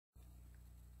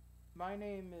My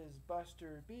name is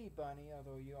Buster B. Bunny,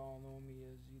 although you all know me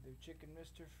as either Chicken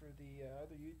Mister for the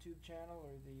other YouTube channel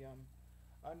or the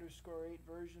 _8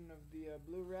 version of the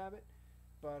Blue Rabbit.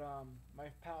 But my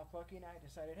pal Plucky and I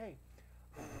decided, hey,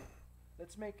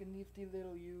 let's make a nifty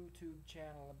little YouTube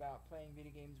channel about playing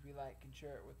video games we like and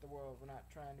share it with the world. We're not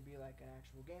trying to be like an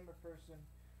actual gamer person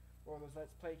or those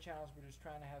Let's Play channels. We're just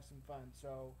trying to have some fun.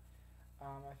 So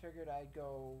I figured I'd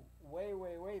go way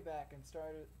back and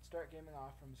start gaming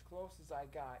off from as close as I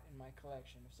got in my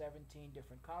collection of 17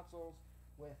 different consoles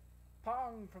with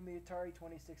Pong from the Atari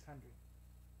 2600.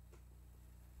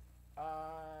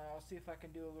 I'll see if I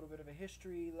can do a little bit of a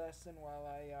history lesson while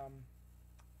I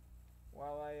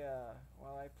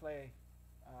play.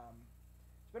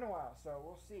 It's been a while, so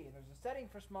we'll see. There's a setting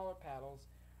for smaller paddles.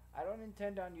 I don't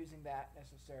intend on using that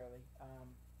necessarily,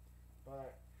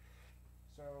 but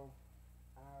so.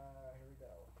 Here we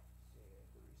go. Let's see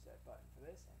the reset button for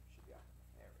this, and it should be on.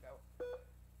 There we go.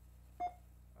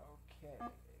 Okay,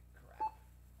 crap.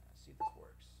 Let's see if this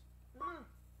works.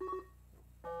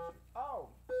 Oh!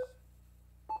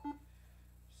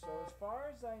 So as far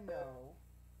as I know,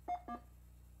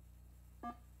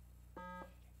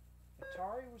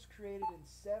 Atari was created in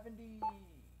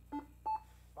 '75,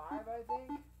 I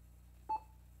think,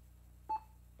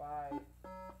 by...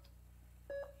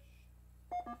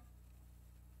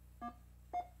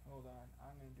 Hold on,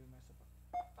 I'm gonna do myself a...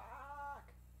 Fuck!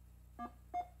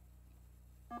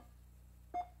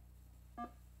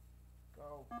 Go.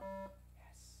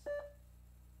 Yes.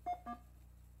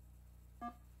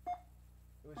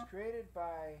 It was created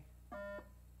by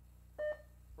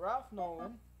Ralph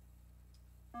Nolan.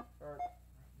 Or,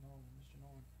 Nolan, Mr.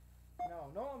 Nolan.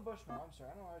 No, Nolan Bushnell, I'm sorry.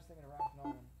 I don't know why I was thinking of Ralph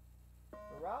Nolan.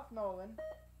 But Ralph Nolan,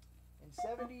 in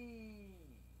 70...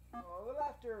 Well, a little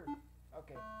after...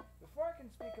 Okay, before I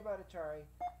can speak about Atari,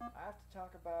 I have to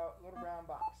talk about Little Brown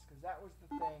Box, because that was the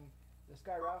thing. This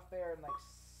guy, Ralph Baer, in like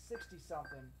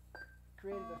 60-something,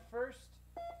 created the first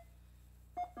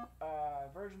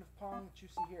version of Pong that you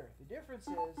see here. The difference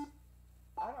is,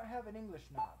 I don't have an English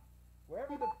knob.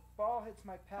 Wherever the ball hits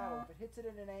my paddle, if it hits it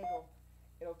at an angle,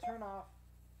 it'll turn off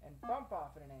and bump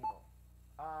off at an angle.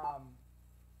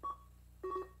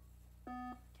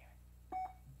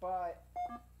 But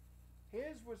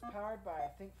his was powered by,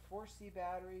 I think, 4C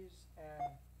batteries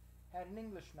and had an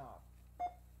English knob.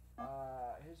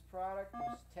 His product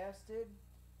was tested.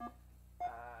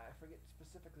 I forget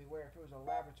specifically where, if it was a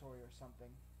laboratory or something.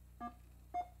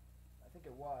 I think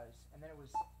it was. And then it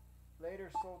was later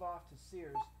sold off to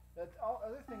Sears. The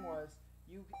other thing was,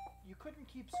 you couldn't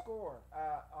keep score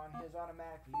on his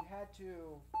automatically. You had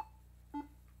to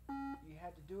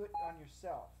do it on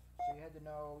yourself. So you had to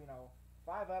know,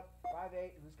 5 up,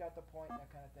 5-8, who's got the point, that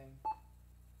kind of thing,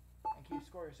 and keep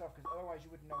score yourself, because otherwise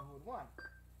you wouldn't know who had won.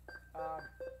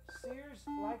 Sears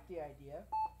liked the idea,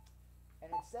 and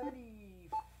in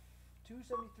 72,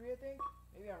 73, I think?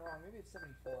 Maybe I'm wrong, maybe it's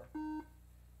 74.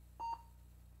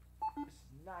 This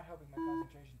is not helping my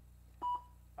concentration.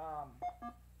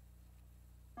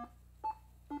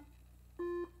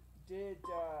 Did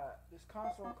this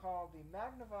console called the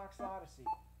Magnavox Odyssey,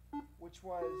 which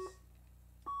was...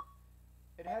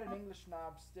 It had an English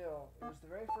knob still. It was the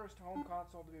very first home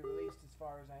console to be released as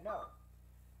far as I know.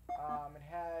 It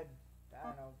had, I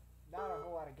don't know, not a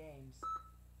whole lot of games.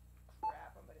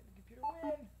 Crap, I'm letting the computer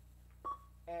win!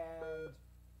 And,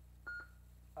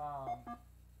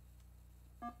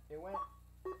 it went...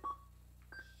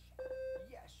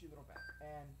 Yes, you little bat.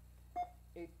 And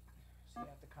it... So you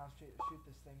have to concentrate to shoot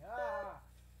this thing. Ah!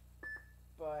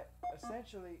 But,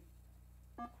 essentially...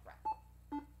 Crap.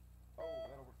 Oh,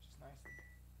 that'll work just nicely.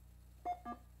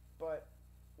 But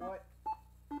what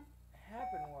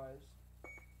happened was,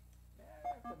 man, I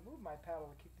have to move my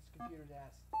paddle to kick this computer's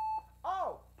ass.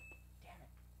 Oh! Damn it.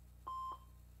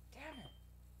 Damn it.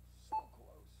 So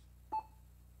close.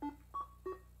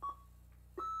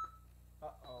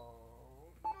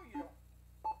 Uh-oh. No, you don't.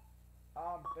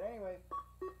 But anyway,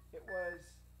 it was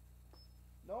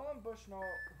Nolan Bushnell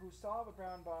who saw the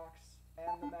Brown Box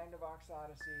and the Magnavox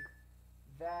Odyssey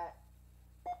that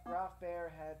Ralph Baer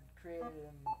had created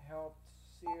and helped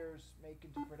Sears make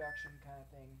into production, kind of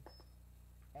thing.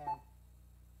 And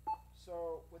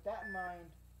so with that in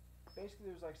mind, basically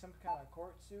there was like some kind of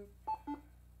court suit.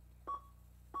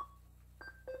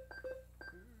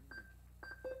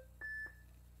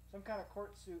 Some kind of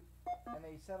court suit, and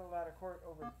they settled out of court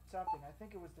over something. I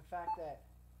think it was the fact that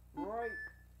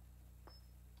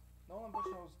Nolan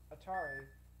Bushnell's Atari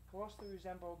closely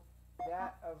resembled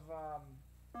that of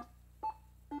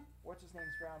what's his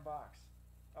name's Brown Box.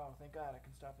 Oh, thank God I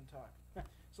can stop and talk.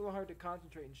 It's a little hard to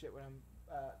concentrate and shit when I'm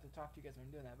to talk to you guys when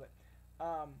I'm doing that, but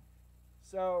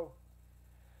So,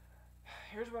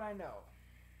 here's what I know.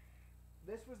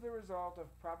 This was the result of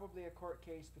probably a court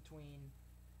case between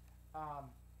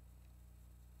um,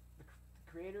 the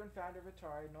creator and founder of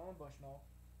Atari, Nolan Bushnell,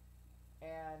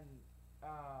 and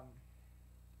um,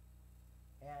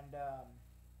 and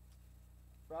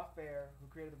Ralph Baer, who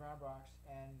created the Brown Box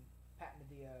and patented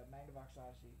the Magnavox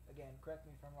Odyssey. Again, correct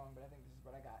me if I'm wrong, but I think this is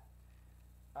what I got.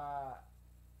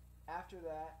 After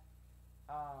that,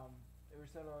 it was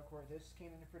settled out of court. This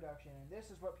came into production, and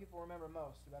this is what people remember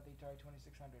most about the Atari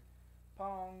 2600.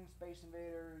 Pong, Space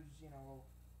Invaders,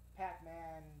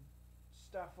 Pac-Man,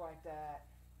 stuff like that.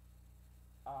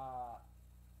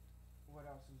 What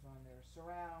else is on there?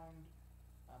 Surround,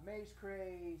 Maze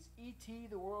Craze, E.T.,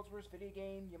 the world's worst video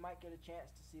game. You might get a chance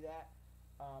to see that.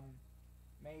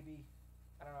 Maybe.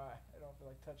 I don't know. I don't feel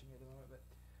like touching it at the moment, but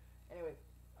anyway,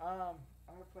 I'm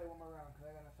going to play one more round because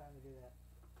I got enough time to do that.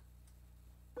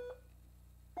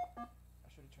 I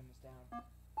should have turned this down.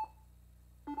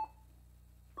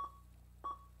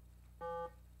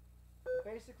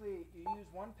 Basically, you use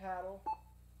one paddle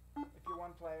if you're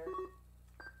one player.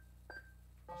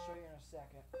 I'll show you in a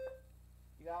second.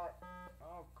 You got...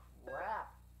 Oh,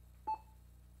 crap.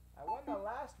 I won the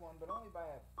last one, but only by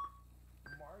a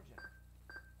margin.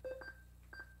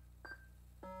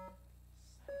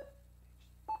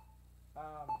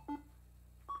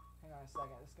 Hang on a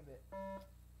second. This is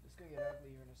gonna get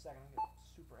ugly here in a second. I'm gonna get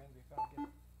super angry if I don't get a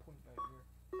point right here.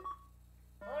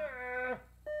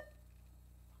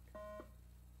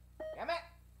 Damn it!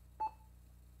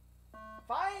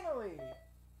 Finally!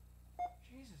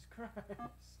 Jesus Christ!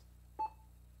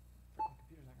 Freaking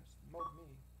computer's not gonna smoke me.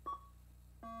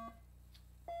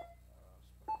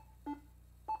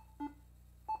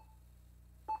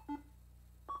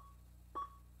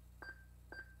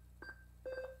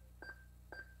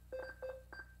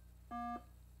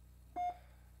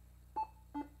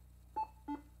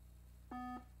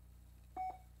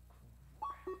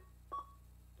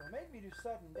 Don't make me do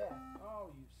sudden death.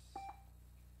 Oh, you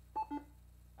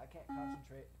I can't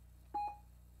concentrate.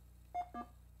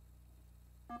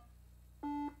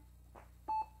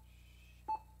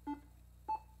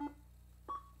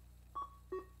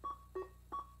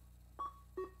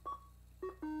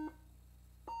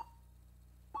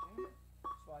 Damn it.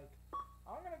 It's like,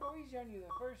 I'm gonna go easy on you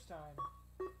the first time,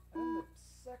 and then the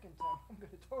second time I'm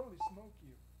gonna totally smoke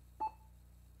you.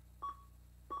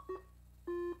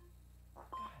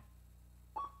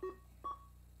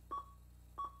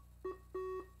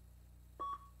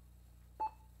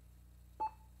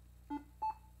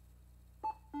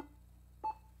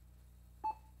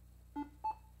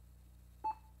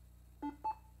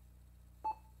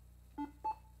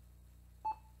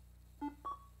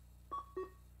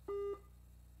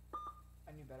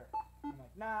 I knew better. I'm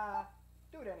like, nah,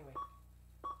 do it anyway.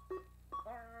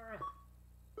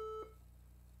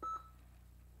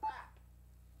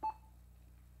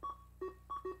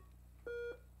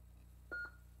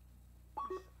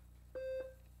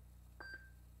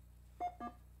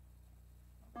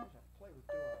 Play with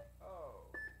door. Oh.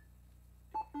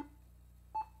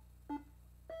 Fuck.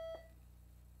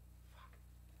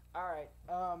 Alright,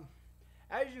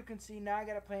 as you can see, now I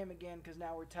gotta play him again because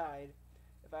now we're tied.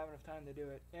 If I have enough time to do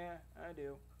it. Yeah, I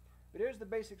do. But here's the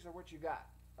basics of what you got.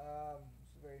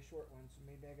 It's a very short one, so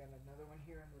maybe I got another one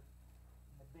here in the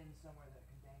bin somewhere that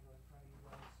can dangle in front of you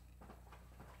guys.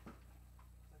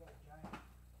 I got a giant...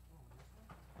 Oh, this one?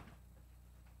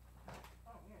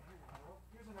 Oh, yeah, here we go.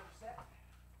 Here's another set.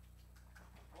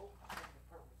 Oh, I'm taking it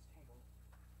apart when it's tangled.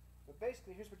 But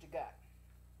basically, here's what you got.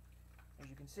 As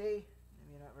you can see,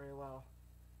 maybe not very well,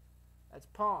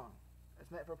 that's Pong. That's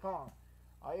meant for Pong.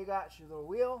 All you got is your little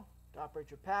wheel to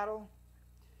operate your paddle.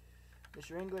 This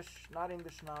your English, not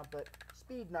English knob, but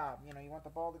speed knob. You know, you want the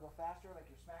ball to go faster, like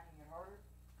you're smacking it harder.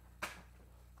 That's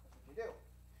what you do.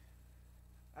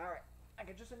 Alright, I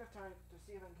got just enough time to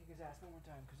see if I can kick his ass one more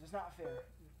time, because it's not fair.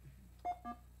 You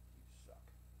suck.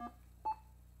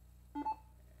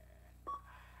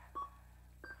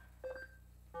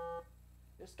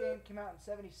 This game came out in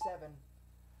 '77.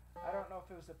 I don't know if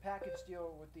it was a package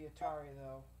deal with the Atari,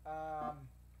 though.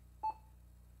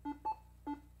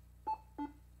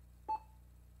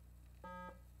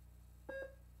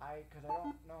 Because I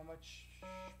don't know much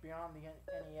beyond the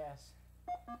NES.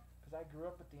 Because I grew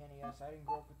up with the NES. I didn't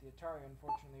grow up with the Atari,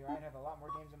 unfortunately, or I'd have a lot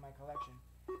more games in my collection.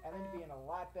 And then to be in a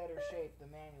lot better shape, the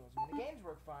manuals. I mean, the games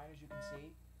work fine, as you can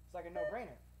see. It's like a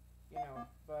no-brainer, you know.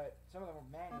 But some of the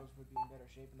manuals would be in better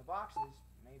shape. And the boxes,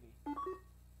 maybe.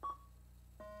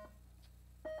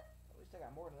 At least I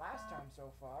got more than last time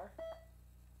so far.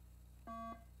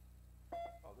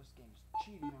 Oh, this game's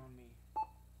cheating on me.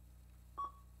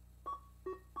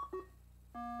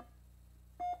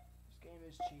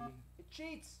 is cheating. It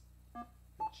cheats!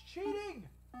 It's cheating!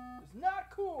 It's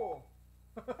not cool!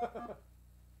 Come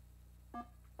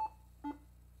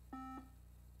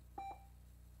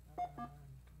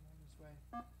on this way.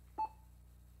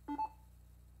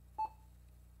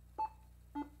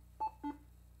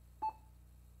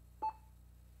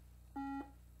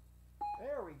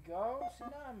 There we go. See,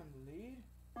 now I'm in the lead.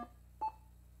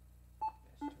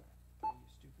 Best try, you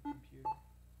stupid computer.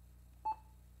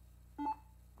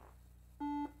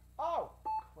 Oh,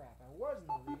 crap! I was in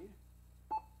the lead.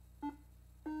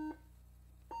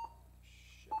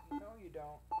 Shit! No, you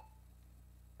don't.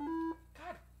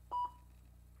 God.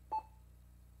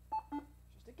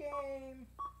 Just a game.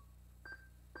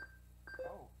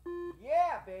 Oh,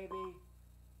 yeah, baby.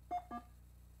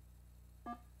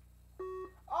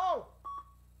 Oh!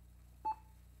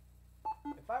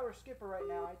 If I were Skipper right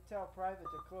now, I'd tell Private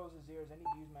to close his ears. I need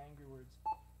to use my angry words.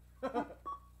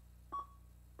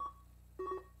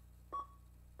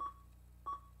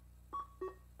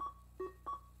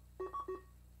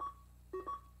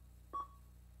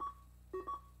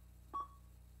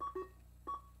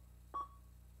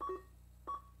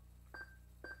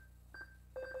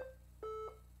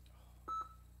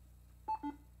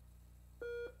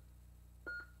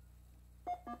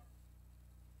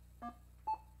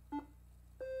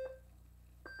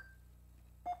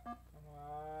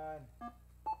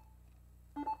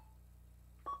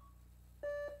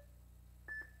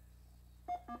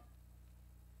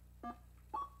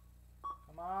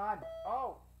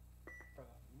 Oh! For the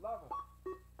love of...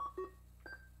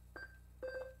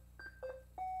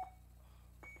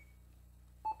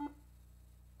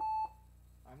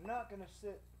 I'm not gonna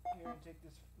sit here and take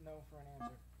this no for an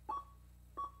answer.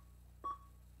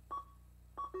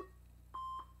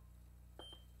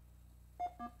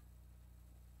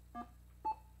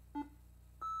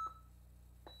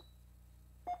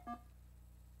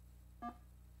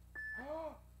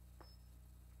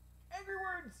 Angry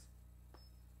words!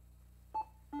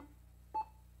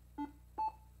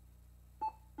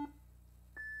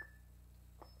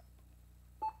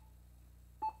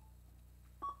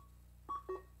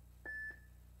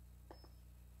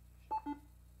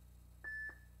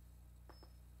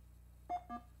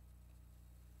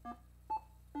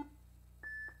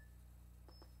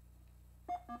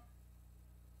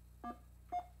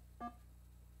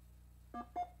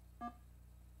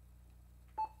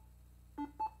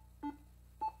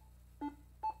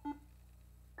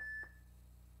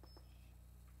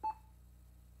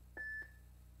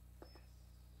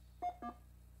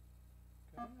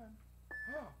 Come on.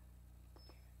 Oh!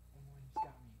 Damn it. One more and he's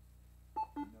got me.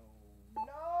 No.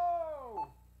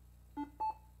 No!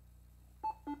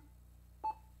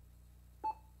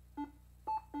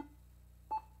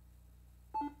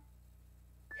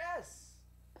 Yes!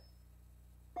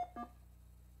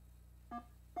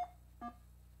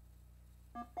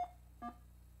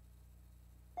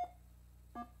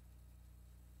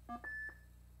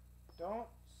 Don't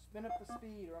spin up the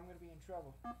speed or I'm going to be in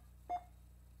trouble.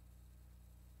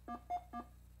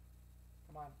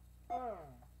 Come on.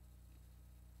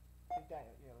 Take that,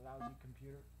 you lousy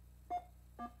computer.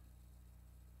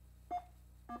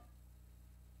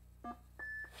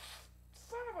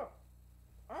 Son of a...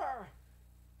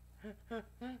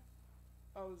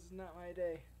 Oh, this is not my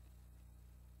day.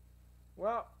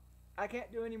 Well, I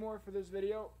can't do any more for this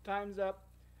video. Time's up.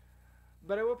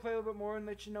 But I will play a little bit more and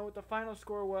let you know what the final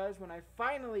score was when I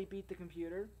finally beat the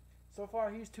computer. So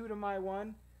far, he's 2 to my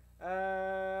 1.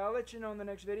 I'll let you know in the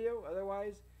next video.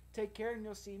 Otherwise, take care and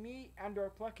you'll see me and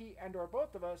or Plucky and or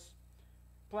both of us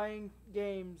playing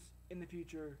games in the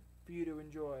future for you to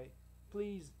enjoy.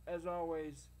 Please, as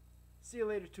always, see you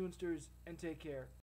later, Toonsters, and take care.